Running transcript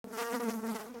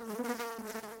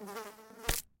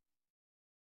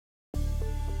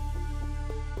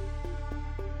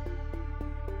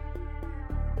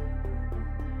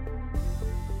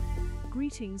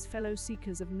Greetings, fellow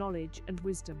seekers of knowledge and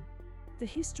wisdom. The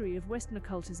history of Western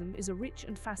occultism is a rich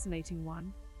and fascinating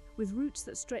one, with roots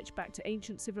that stretch back to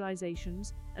ancient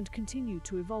civilizations and continue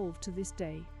to evolve to this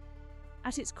day.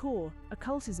 At its core,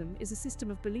 occultism is a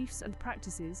system of beliefs and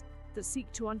practices that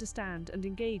seek to understand and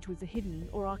engage with the hidden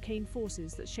or arcane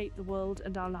forces that shape the world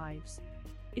and our lives.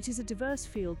 It is a diverse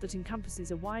field that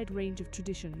encompasses a wide range of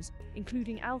traditions,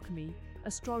 including alchemy,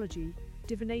 astrology,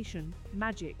 divination,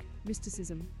 magic,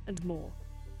 mysticism, and more.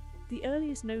 The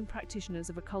earliest known practitioners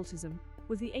of occultism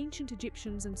were the ancient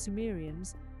Egyptians and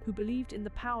Sumerians, who believed in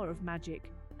the power of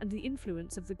magic and the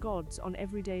influence of the gods on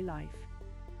everyday life.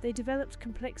 They developed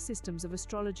complex systems of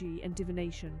astrology and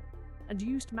divination, and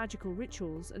used magical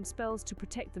rituals and spells to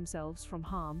protect themselves from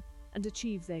harm and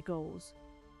achieve their goals.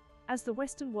 As the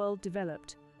Western world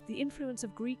developed, the influence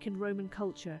of Greek and Roman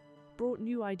culture brought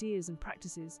new ideas and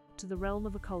practices to the realm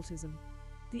of occultism.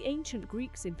 The ancient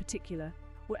Greeks, in particular,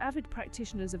 were avid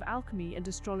practitioners of alchemy and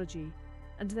astrology,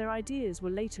 and their ideas were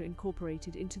later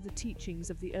incorporated into the teachings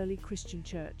of the early Christian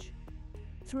Church.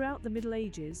 Throughout the Middle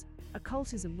Ages,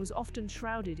 occultism was often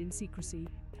shrouded in secrecy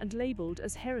and labeled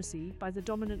as heresy by the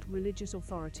dominant religious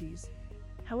authorities.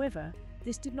 However,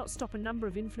 this did not stop a number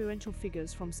of influential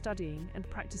figures from studying and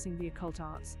practicing the occult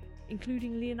arts,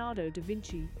 including Leonardo da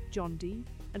Vinci, John Dee,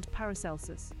 and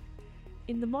Paracelsus.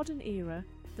 In the modern era,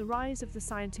 the rise of the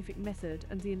scientific method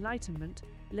and the Enlightenment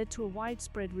led to a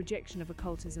widespread rejection of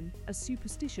occultism as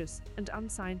superstitious and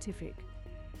unscientific.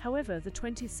 However, the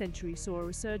 20th century saw a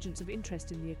resurgence of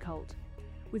interest in the occult,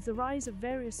 with the rise of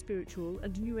various spiritual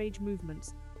and New Age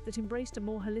movements that embraced a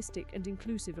more holistic and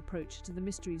inclusive approach to the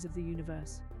mysteries of the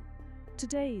universe.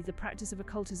 Today, the practice of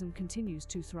occultism continues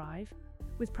to thrive,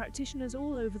 with practitioners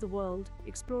all over the world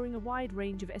exploring a wide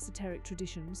range of esoteric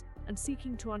traditions and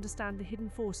seeking to understand the hidden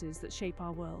forces that shape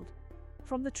our world.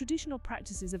 From the traditional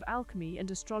practices of alchemy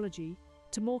and astrology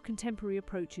to more contemporary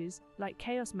approaches like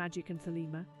chaos magic and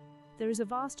thelema, there is a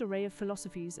vast array of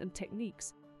philosophies and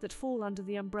techniques that fall under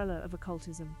the umbrella of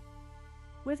occultism.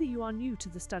 Whether you are new to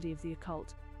the study of the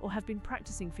occult or have been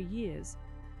practicing for years,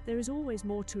 there is always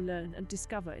more to learn and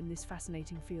discover in this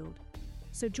fascinating field.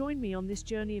 So join me on this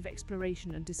journey of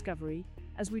exploration and discovery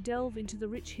as we delve into the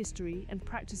rich history and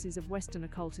practices of Western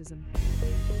occultism.